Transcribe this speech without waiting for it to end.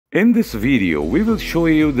In this video, we will show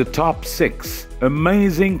you the top 6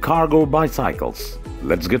 amazing cargo bicycles.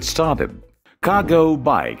 Let's get started. Cargo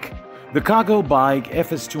Bike. The Cargo Bike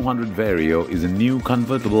FS200 Vario is a new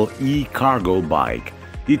convertible e-cargo bike.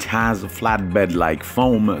 It has a flatbed-like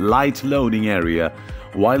foam light loading area,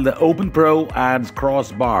 while the Open Pro adds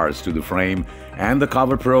crossbars to the frame and the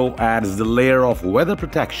Cover Pro adds the layer of weather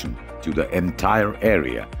protection to the entire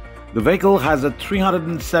area. The vehicle has a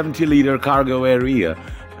 370-liter cargo area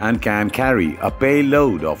and can carry a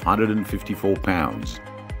payload of 154 pounds.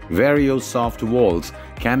 Various soft walls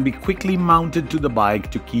can be quickly mounted to the bike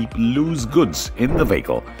to keep loose goods in the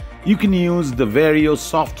vehicle. You can use the Vario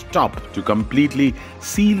soft top to completely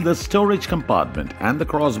seal the storage compartment and the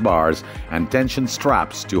crossbars and tension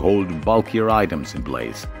straps to hold bulkier items in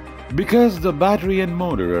place. Because the battery and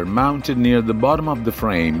motor are mounted near the bottom of the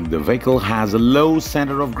frame, the vehicle has a low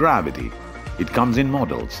center of gravity. It comes in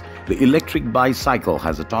models. The electric bicycle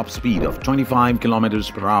has a top speed of 25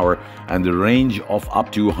 km per hour and the range of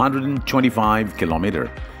up to 125 km.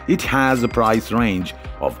 It has a price range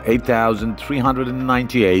of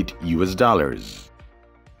 $8,398.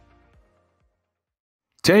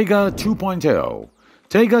 Taga 2.0.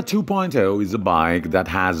 Taga 2.0 is a bike that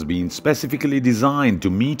has been specifically designed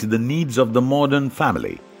to meet the needs of the modern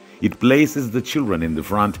family. It places the children in the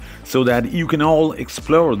front so that you can all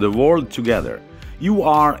explore the world together. You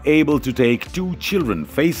are able to take two children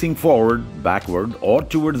facing forward, backward, or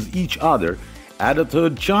towards each other, add a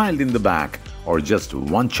third child in the back, or just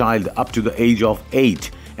one child up to the age of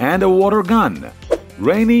 8, and a water gun.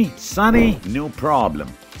 Rainy, sunny, no problem.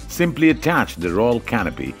 Simply attach the roll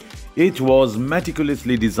canopy. It was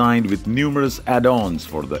meticulously designed with numerous add-ons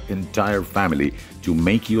for the entire family to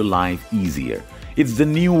make your life easier. It's the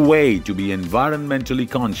new way to be environmentally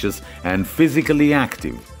conscious and physically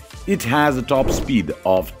active. It has a top speed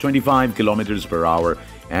of 25 km per hour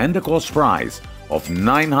and a cost price of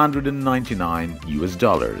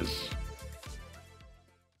 $999.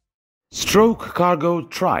 Stroke Cargo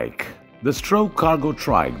Trike. The Stroke Cargo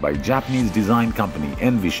Trike by Japanese design company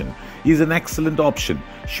Envision is an excellent option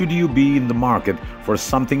should you be in the market for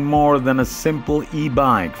something more than a simple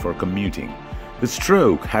e-bike for commuting. The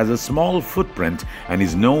Stroke has a small footprint and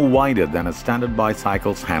is no wider than a standard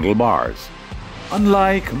bicycle's handlebars.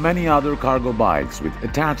 Unlike many other cargo bikes with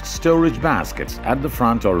attached storage baskets at the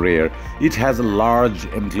front or rear, it has a large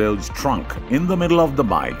enclosed trunk in the middle of the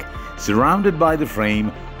bike, surrounded by the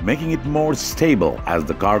frame, making it more stable as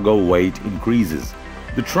the cargo weight increases.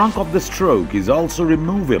 The trunk of the Stroke is also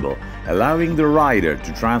removable, allowing the rider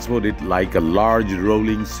to transport it like a large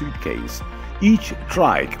rolling suitcase. Each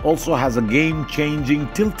trike also has a game-changing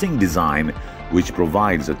tilting design, which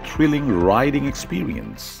provides a thrilling riding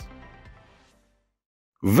experience.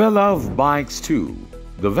 Velove Bikes 2.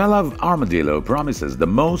 The Velove Armadillo promises the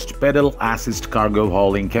most pedal assist cargo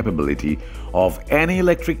hauling capability of any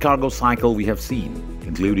electric cargo cycle we have seen,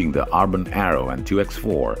 including the Urban Arrow and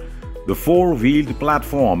 2X4. The four-wheeled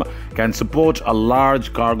platform can support a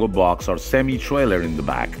large cargo box or semi-trailer in the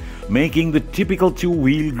back, making the typical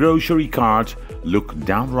two-wheel grocery cart look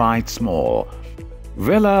downright small.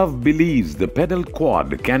 Velove believes the pedal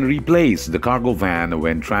quad can replace the cargo van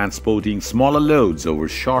when transporting smaller loads over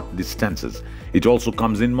short distances. It also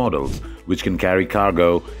comes in models which can carry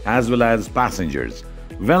cargo as well as passengers.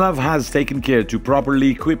 Velove has taken care to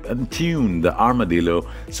properly equip and tune the Armadillo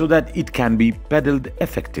so that it can be pedaled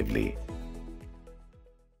effectively.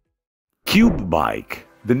 Cube Bike.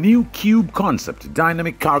 The new Cube concept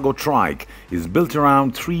dynamic cargo trike is built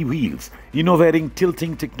around 3 wheels, innovating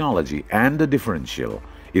tilting technology and a differential.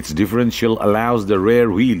 Its differential allows the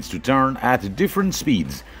rear wheels to turn at different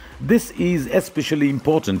speeds. This is especially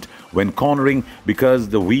important when cornering because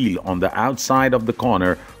the wheel on the outside of the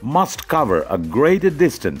corner must cover a greater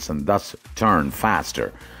distance and thus turn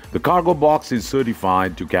faster. The cargo box is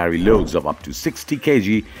certified to carry loads of up to 60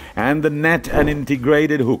 kg and the net and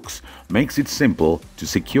integrated hooks makes it simple to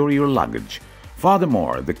secure your luggage.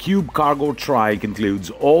 Furthermore, the Cube Cargo Trike includes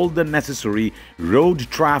all the necessary road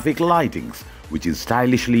traffic lightings, which is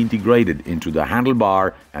stylishly integrated into the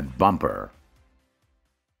handlebar and bumper.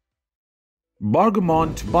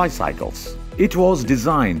 Bergamont Bicycles. It was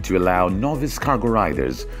designed to allow novice cargo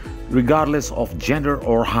riders, regardless of gender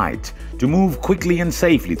or height, to move quickly and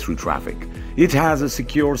safely through traffic. It has a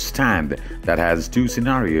secure stand that has 2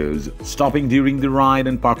 scenarios: stopping during the ride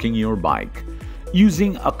and parking your bike.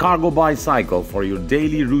 Using a cargo bicycle for your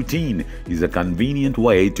daily routine is a convenient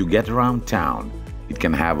way to get around town. It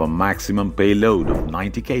can have a maximum payload of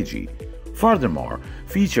 90 kg. Furthermore,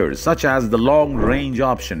 features such as the long-range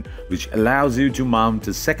option, which allows you to mount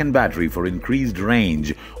a second battery for increased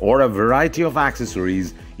range, or a variety of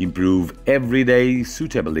accessories, improve everyday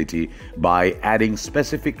suitability by adding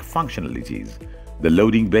specific functionalities. The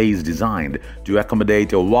loading bay is designed to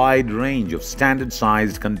accommodate a wide range of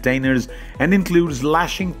standard-sized containers and includes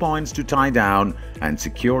lashing points to tie down and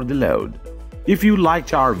secure the load. If you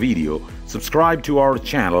liked our video, subscribe to our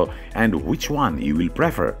channel, and which one you will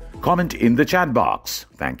prefer, comment in the chat box.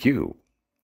 Thank you.